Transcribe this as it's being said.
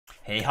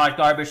Hey Hot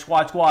Garbage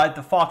Squad,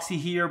 the Foxy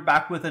here,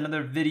 back with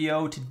another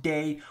video.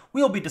 Today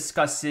we'll be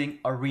discussing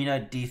arena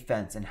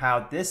defense and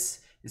how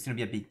this is going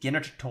to be a beginner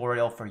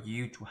tutorial for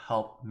you to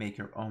help make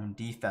your own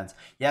defense.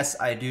 Yes,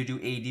 I do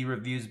AD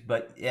reviews,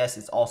 but yes,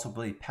 it's also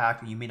really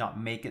packed and you may not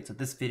make it. So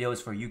this video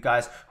is for you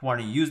guys who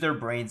want to use their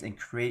brains and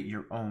create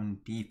your own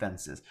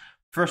defenses.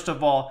 First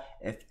of all,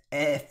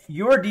 if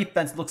your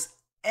defense looks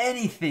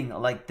anything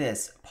like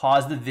this,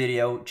 pause the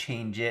video,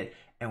 change it,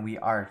 and we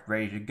are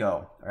ready to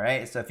go. All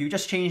right, so if you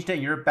just changed it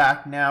and you're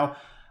back now,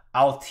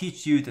 I'll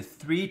teach you the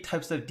 3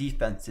 types of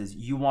defenses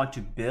you want to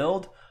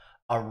build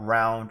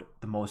around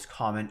the most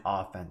common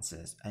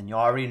offenses. And you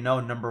already know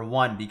number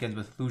 1 begins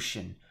with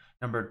Lucian.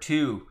 Number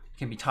 2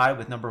 can be tied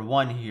with number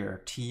 1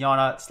 here,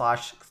 Tiana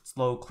 /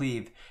 slow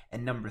cleave.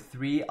 And number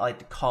 3, I like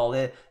to call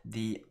it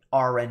the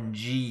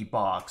RNG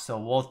box. So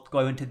we'll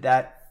go into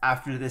that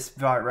after this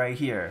part right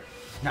here.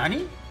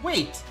 Nani?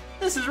 Wait!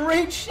 This is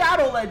Raid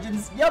Shadow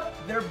Legends. Yep,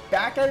 they're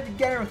back at it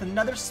again with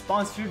another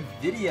sponsored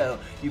video.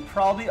 You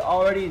probably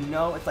already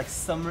know it's like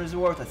Summer's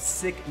War with a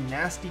sick,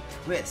 nasty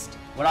twist.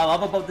 What I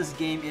love about this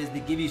game is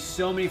they give you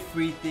so many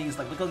free things.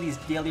 Like, look at these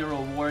daily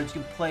rewards.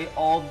 You can play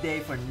all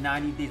day for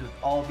 90 days with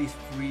all these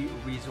free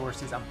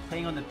resources. I'm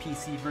playing on the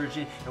PC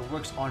version. It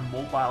works on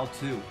mobile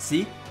too.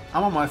 See?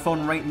 I'm on my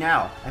phone right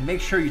now. And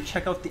make sure you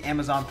check out the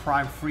Amazon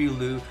Prime free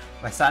loot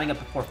by signing up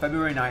before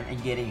February 9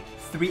 and getting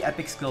 3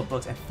 epic skill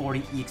books and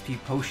 40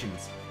 EXP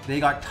potions. They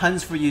got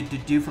tons for you to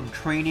do from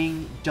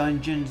training,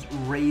 dungeons,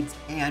 raids,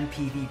 and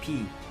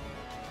PvP.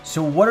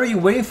 So what are you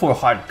waiting for,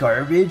 Hot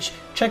Garbage?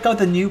 Check out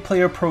the new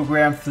player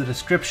program through the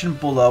description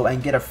below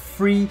and get a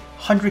free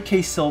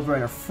 100k silver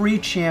and a free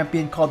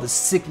champion called the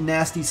Sick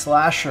Nasty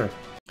Slasher.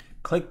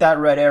 Click that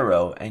red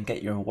arrow and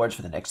get your rewards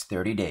for the next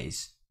 30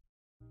 days.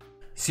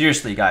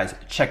 Seriously guys,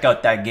 check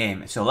out that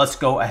game. So let's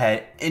go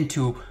ahead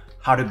into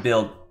how to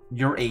build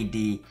your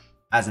AD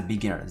as a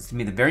beginner. This is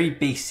gonna be the very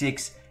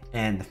basics,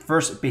 and the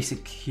first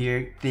basic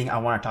here thing I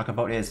want to talk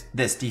about is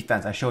this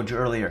defense I showed you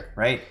earlier,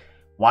 right?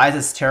 Why is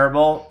this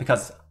terrible?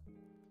 Because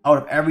out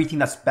of everything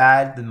that's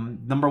bad, the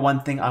number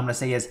 1 thing I'm gonna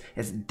say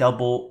is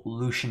double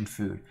Lucian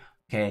food.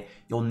 Okay,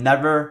 you'll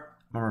never,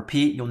 I'm gonna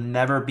repeat, you'll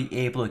never be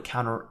able to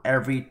counter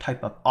every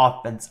type of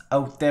offense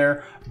out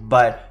there,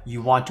 but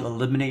you want to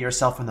eliminate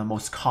yourself from the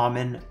most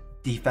common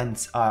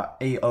defense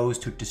AOs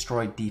to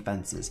destroy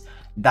defenses.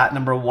 That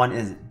number 1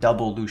 is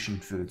double Lucian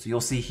food. So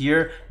you'll see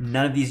here,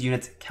 none of these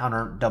units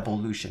counter double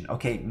Lucian.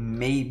 Okay,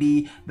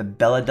 maybe the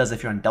Bella does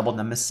if you're on double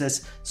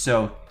Nemesis.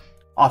 So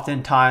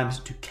oftentimes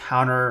to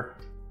counter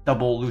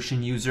double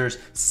Lucian users,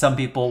 some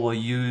people will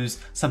use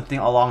something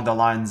along the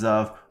lines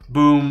of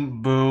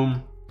boom,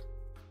 boom,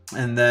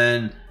 and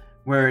then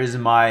where is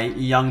my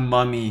young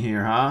mummy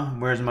here, huh?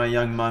 Where's my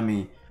young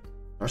mummy?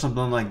 Or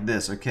something like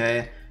this,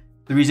 okay?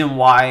 The reason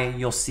why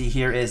you'll see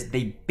here is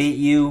they bait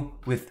you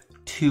with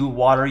 2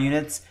 water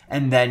units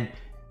and then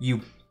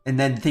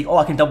think, oh,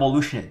 I can double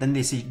Lucian it. Then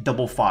they see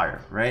double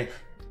fire, right?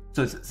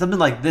 So it's something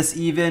like this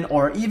even,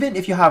 or even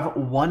if you have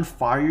 1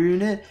 fire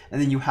unit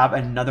and then you have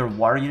another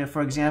water unit,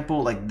 for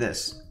example, like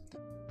this.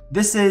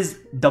 This is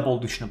double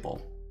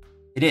Lucianable.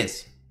 It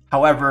is.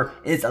 However,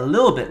 it's a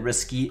little bit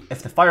risky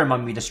if the fire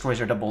mummy destroys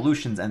your double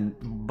Lucians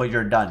but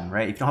you're done,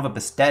 right? If you don't have a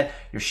Bastet,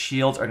 your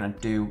shields are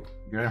you're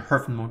gonna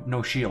hurt from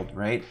no shield,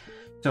 right?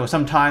 So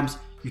sometimes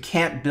you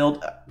can't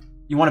build,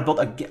 you want to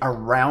build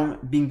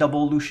around being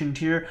double Lucian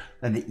tier,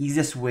 then the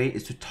easiest way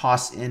is to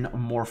toss in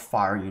more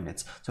fire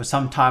units. So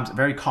sometimes a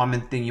very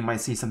common thing, you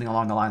might see something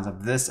along the lines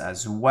of this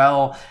as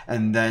well,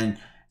 and then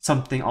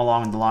something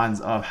along the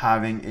lines of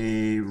having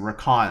a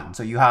Rakan.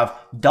 So you have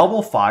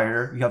double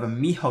fire, you have a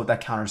Miho that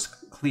counters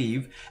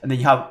cleave, and then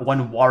you have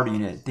 1 water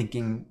unit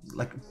thinking,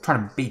 like,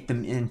 trying to bait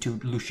them into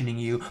Lucianing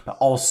you, but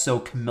also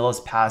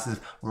Camilla's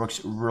passive works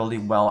really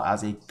well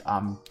as a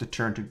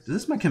deterrent to, is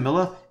this my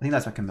Camilla? I think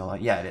that's my Camilla.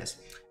 Yeah, it is.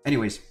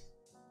 Anyways,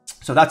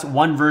 so that's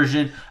one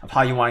version of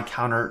how you want to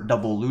counter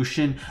double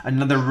Lucian.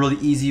 Another really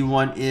easy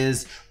one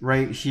is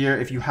right here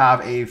if you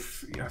have a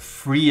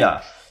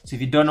Freya. So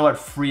if you don't know what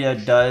Freya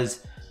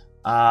does,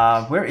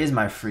 where is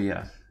my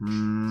Freya?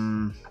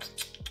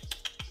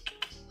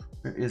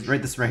 Is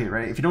right this right here,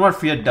 right? If you don't know what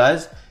Freya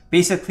does,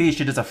 basically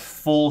she does a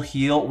full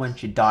heal when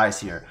she dies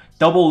here.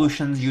 Double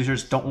Lucian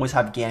users don't always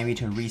have Ganymede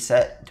to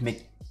reset to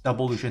make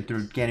double Lucian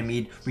through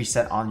Ganymede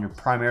reset on your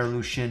primary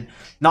Lucian.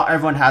 Not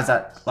everyone has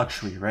that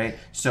luxury, right?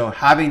 So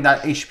having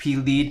that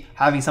HP lead,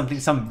 having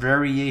some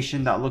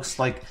variation that looks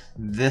like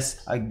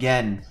this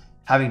again,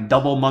 having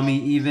double mummy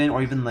even,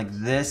 or even like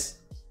this,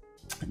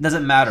 it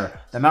doesn't matter.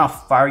 The amount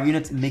of fire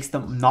units makes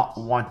them not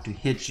want to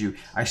hit you.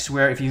 I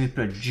swear if you even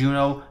put a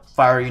Juno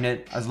fire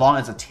unit, as long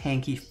as a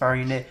tanky fire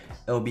unit,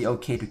 it'll be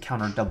okay to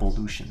counter double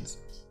Lucians.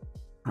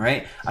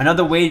 Right?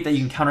 Another way that you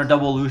can counter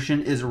double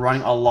Lucian is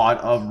running a lot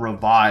of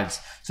revives.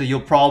 So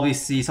you'll probably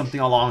see something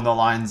along the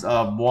lines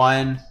of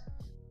 1,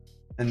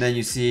 and then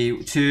you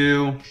see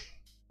 2,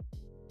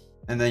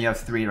 and then you have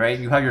 3, right?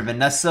 You have your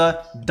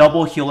Vanessa,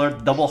 double healer,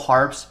 double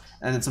harps,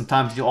 and then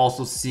sometimes you'll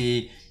also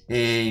see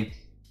a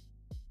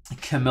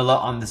Camilla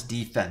on this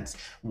defense.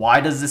 Why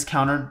does this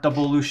counter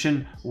double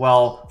illusion?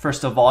 Well,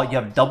 first of all, you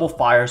have double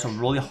fire, so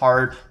really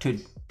hard to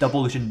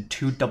double illusion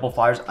 2 double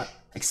fires,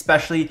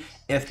 especially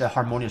if the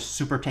Harmonia is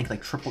super tank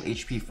like triple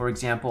HP, for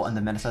example, and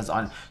the Menace is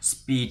on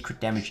speed, crit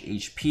damage,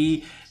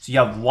 HP. So you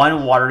have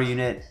 1 water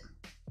unit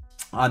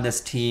on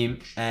this team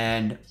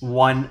and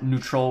 1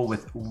 neutral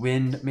with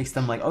wind. Makes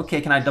them like,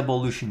 okay, can I double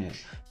illusion it?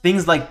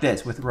 Things like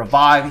this with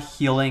revive,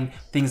 healing,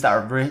 things that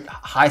are very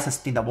high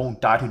sustain that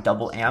won't die to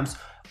double amps.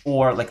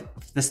 Or like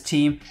this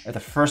team, if the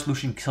first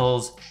Lucian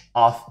kills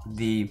off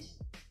the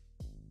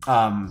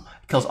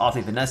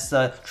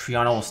Vanessa,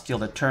 Triana will steal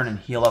the turn and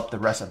heal up the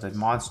rest of the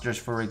monsters,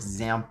 for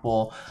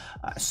example.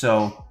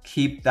 So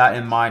keep that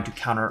in mind to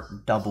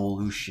counter double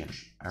Lucian.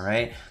 All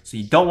right, so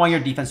you don't want your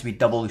defense to be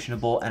double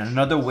illusionable. And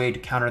another way to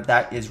counter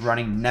that is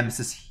running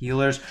Nemesis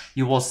healers.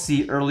 You will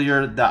see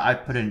earlier that I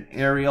put in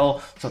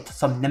Ariel. So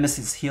some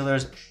Nemesis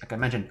healers, like I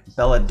mentioned,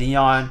 Bella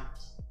Dion,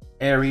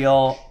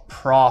 Ariel,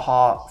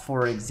 Praha,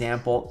 for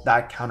example,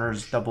 that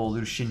counters double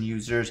illusion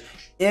users.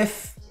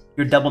 If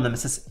your double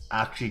nemesis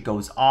actually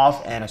goes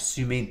off, and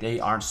assuming they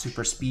aren't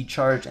super speed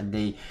charged and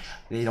they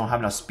don't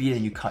have enough speed,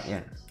 and you cut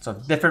in. So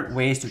different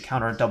ways to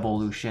counter double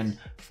illusion: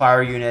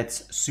 fire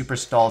units, super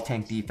stall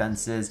tank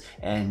defenses,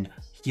 and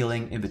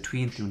healing in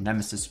between through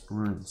nemesis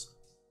runes.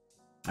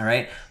 All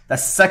right, the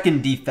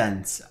second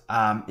defense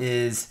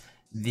is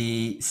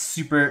the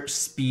super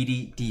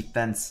speedy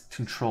defense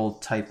control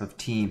type of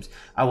teams.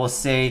 I will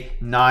say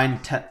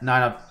 9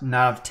 out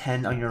of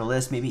 10 on your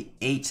list, maybe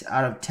 8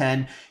 out of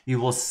 10,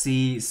 you will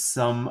see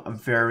some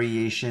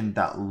variation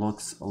that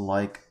looks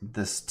like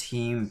this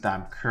team that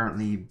I'm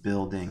currently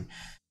building.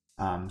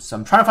 So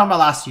I'm trying to find my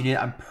last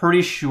unit. I'm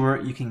pretty sure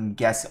you can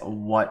guess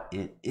what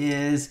it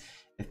is.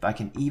 If I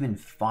can even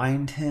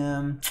find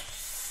him.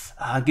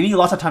 Give me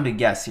lots of time to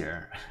guess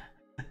here.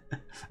 All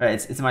right,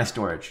 it's in my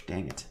storage,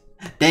 dang it.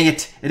 Dang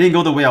it, it didn't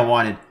go the way I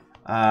wanted.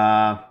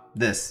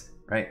 This,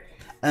 right?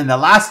 And the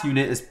last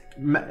unit is,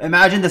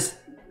 imagine this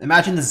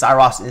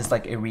Zyros is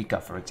like Eureka,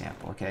 for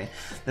example, okay?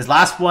 This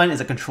last one is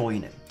a control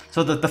unit.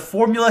 So the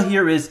formula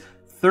here is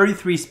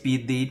 33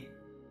 speed lead,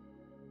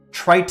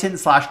 Triton /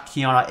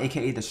 Kiana,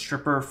 aka the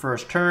stripper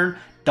first turn,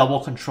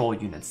 double control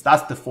units.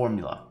 That's the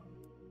formula.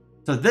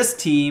 So this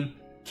team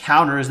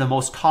counters the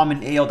most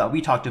common AO that we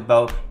talked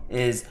about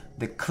is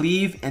the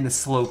cleave and the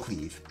slow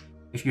cleave.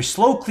 If you're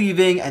slow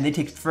cleaving and they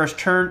take the first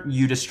turn,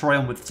 you destroy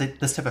them with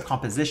this type of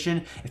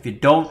composition. If you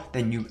don't,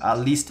 then you at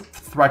least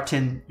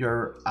threaten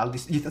your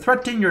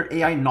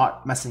AI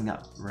not messing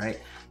up, right?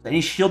 Any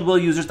shield will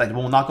users that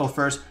will not go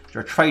first,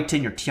 your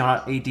Triton, your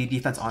Tiana AD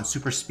defense on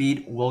super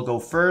speed will go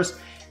first.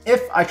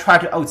 If I try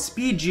to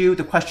outspeed you,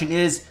 the question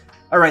is,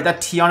 all right,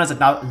 that Tiana is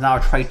now a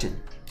Triton.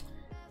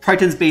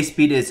 Triton's base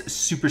speed is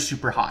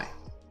super high,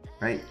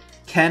 right?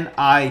 Can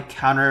I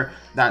counter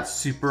that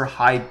super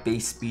high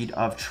base speed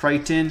of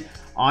Triton?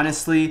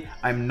 Honestly,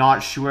 I'm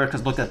not sure,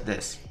 because look at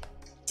this.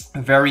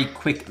 Very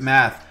quick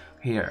math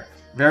here.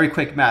 Very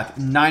quick math.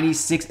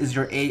 96 is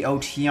your AO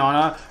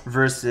Tiana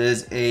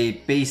versus a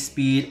base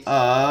speed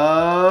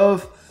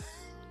of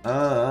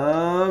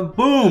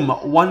boom,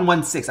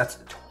 116. That's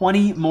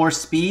 20 more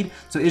speed.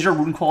 So is your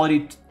rune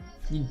quality,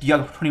 do you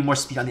have 20 more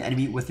speed on the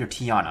enemy with your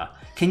Tiana?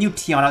 Can you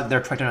Tiana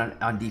their Triton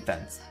on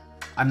defense?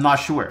 I'm not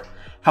sure.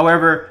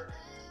 However,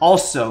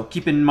 also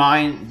keep in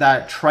mind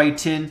that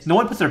Triton, no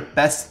one puts their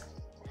best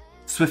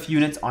Swift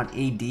units on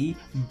AD,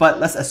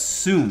 but let's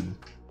assume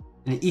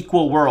in an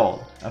equal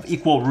world of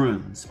equal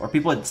runes or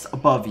people that's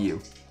above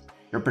you,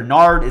 your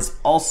Bernard is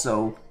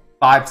also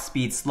 5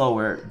 speed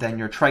slower than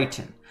your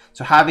Triton.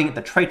 So having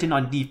the Triton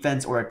on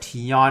defense or a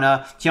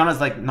Tiana is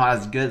like not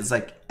as good. It's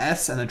like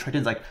S, and then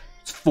Triton's like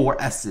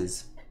 4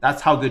 S's.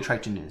 That's how good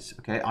Triton is,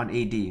 okay, on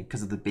AD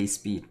because of the base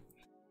speed.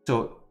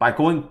 So by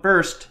going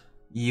first,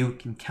 you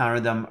can counter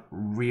them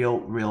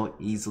real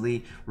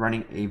easily,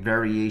 running a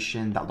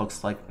variation that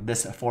looks like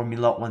this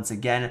formula. Once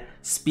again,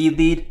 speed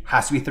lead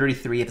has to be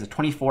 33. If it's a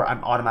 24,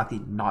 I'm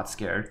automatically not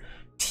scared.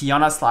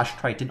 Tiana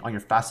 / Triton on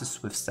your fastest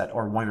Swift set,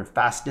 or one of your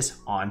fastest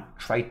on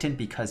Triton,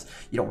 because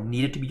you don't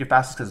need it to be your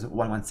fastest because it's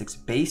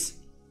 116 base.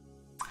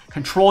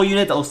 Control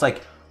unit that looks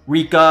like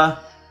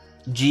Rika,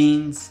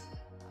 Jeans,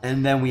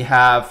 and then we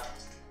have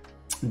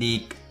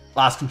the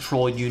last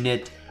control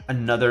unit,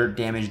 another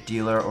damage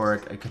dealer or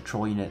a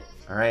control unit.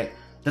 All right,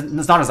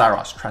 it's not a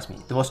Zyros, trust me.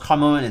 The most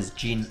common one is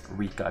Jean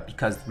Rika,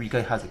 because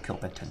Rika has a kill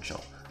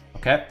potential.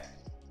 Okay,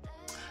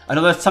 I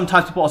know that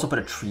sometimes people also put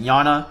a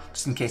Triana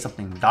just in case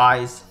something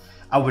dies.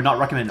 I would not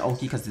recommend an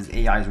Oki because his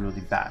AI is really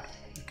bad.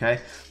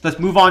 Okay, let's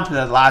move on to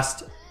the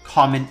last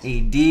common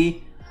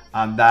AD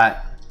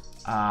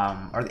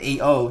or the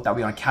AO that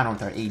we want to counter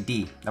with our AD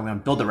that we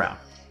want to build around.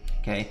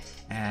 Okay,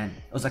 and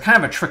it was a kind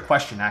of a trick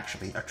question,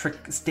 actually, a trick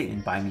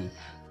statement by me.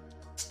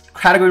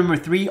 Category number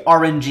 3,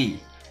 RNG.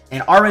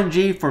 And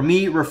RNG for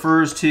me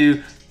refers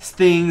to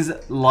things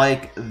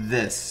like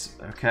this,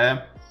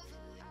 okay?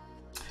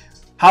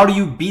 How do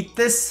you beat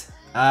this?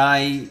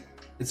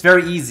 It's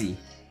very easy.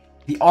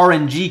 The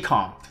RNG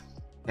comp,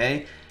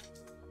 okay?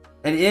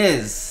 It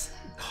is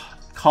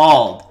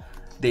called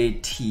the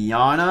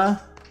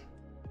Tiana,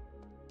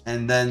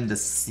 and then the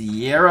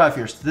Sierra. If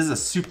you're, this is a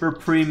super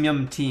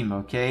premium team,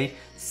 okay?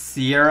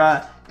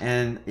 Sierra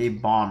and a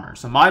bomber.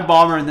 So my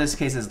bomber in this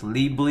case is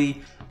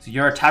Libly. So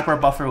your attacker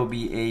buffer will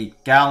be a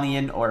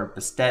Galleon or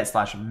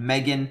Bastet /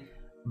 Megan.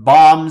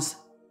 Bombs,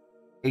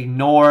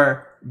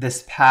 ignore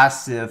this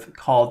passive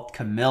called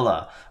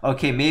Camilla.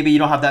 Okay, maybe you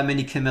don't have that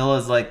many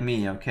Camillas like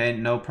me, okay?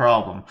 No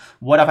problem.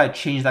 What if I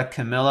change that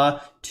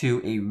Camilla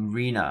to a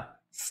Rena?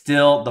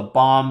 Still, the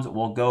bombs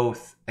will go,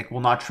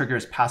 will not trigger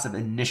as passive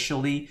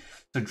initially.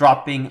 So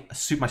dropping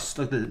this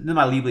is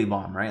my Libly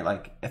bomb, right?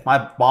 Like if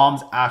my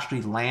bombs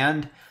actually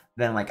land,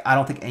 then like I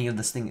don't think any of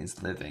this thing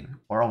is living,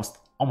 or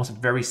almost a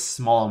very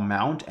small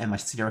amount, and my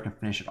Sierra can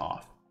finish it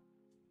off.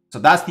 So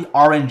that's the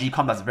RNG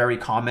comp that's very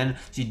common.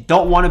 So you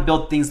don't want to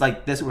build things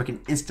like this where it can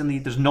instantly,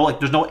 there's no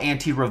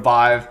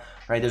anti-revive,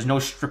 right? There's no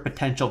strip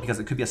potential because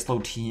it could be a slow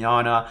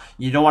Tiana.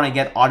 You don't want to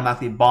get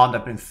automatically bombed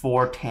up in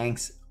 4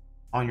 tanks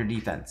on your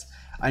defense.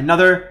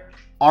 Another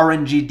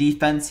RNG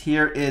defense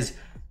here is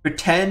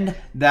pretend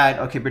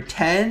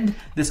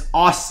this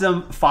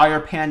awesome fire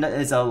panda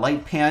is a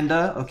light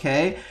panda,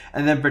 okay?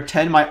 And then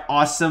pretend my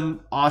awesome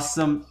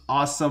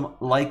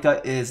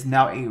Leica is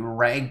now a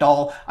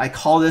ragdoll. I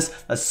call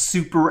this a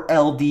super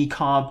LD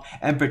comp,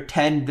 and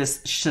pretend this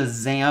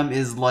Shazam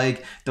is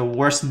like the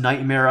worst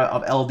nightmare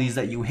of LDs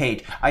that you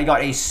hate. I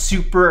got a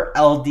super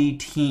LD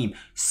team.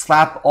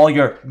 Slap all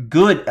your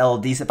good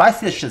LDs. If I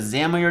see a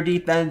Shazam on your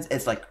defense,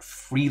 it's like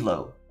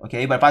freeload.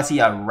 Okay, but if I see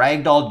a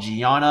Ragdoll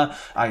Gianna,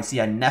 I see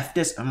a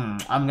Nephthys,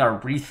 I'm gonna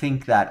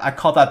rethink that. I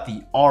call that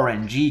the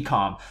RNG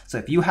comp. So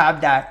if you have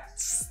that,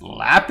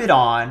 slap it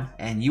on,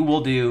 and you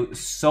will do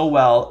so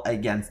well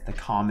against the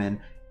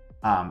common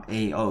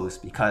AOs,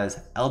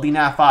 because LD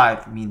Nat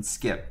 5 means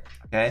skip.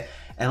 Okay,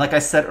 and like I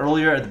said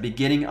earlier at the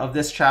beginning of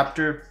this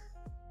chapter,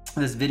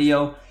 this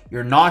video,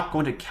 you're not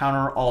going to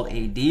counter all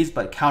ADs,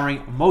 but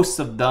countering most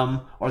of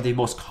them, or the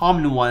most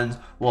common ones,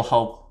 will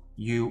help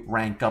you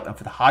rank up. And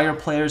for the higher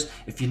players,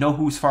 if you know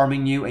who's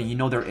farming you and you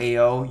know their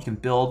AO, you can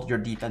build your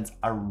defense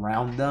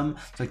around them.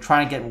 So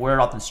trying to get word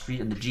off the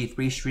street and the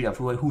G3 street of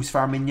who's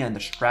farming you and the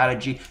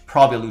strategy,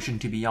 probably illusion,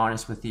 to be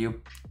honest with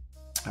you.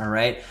 All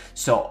right,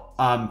 so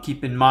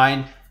keep in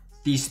mind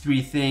these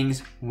 3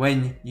 things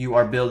when you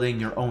are building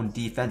your own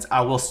defense.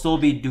 I will still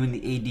be doing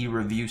the AD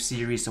review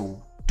series,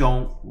 so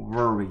don't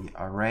worry.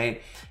 All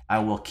right, I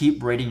will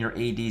keep rating your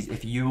ADs.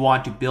 If you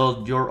want to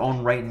build your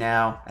own right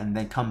now and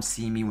then come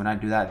see me when I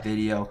do that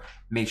video,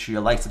 make sure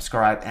you like,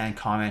 subscribe, and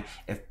comment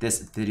if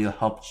this video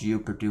helped you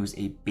produce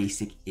a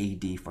basic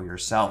AD for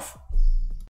yourself.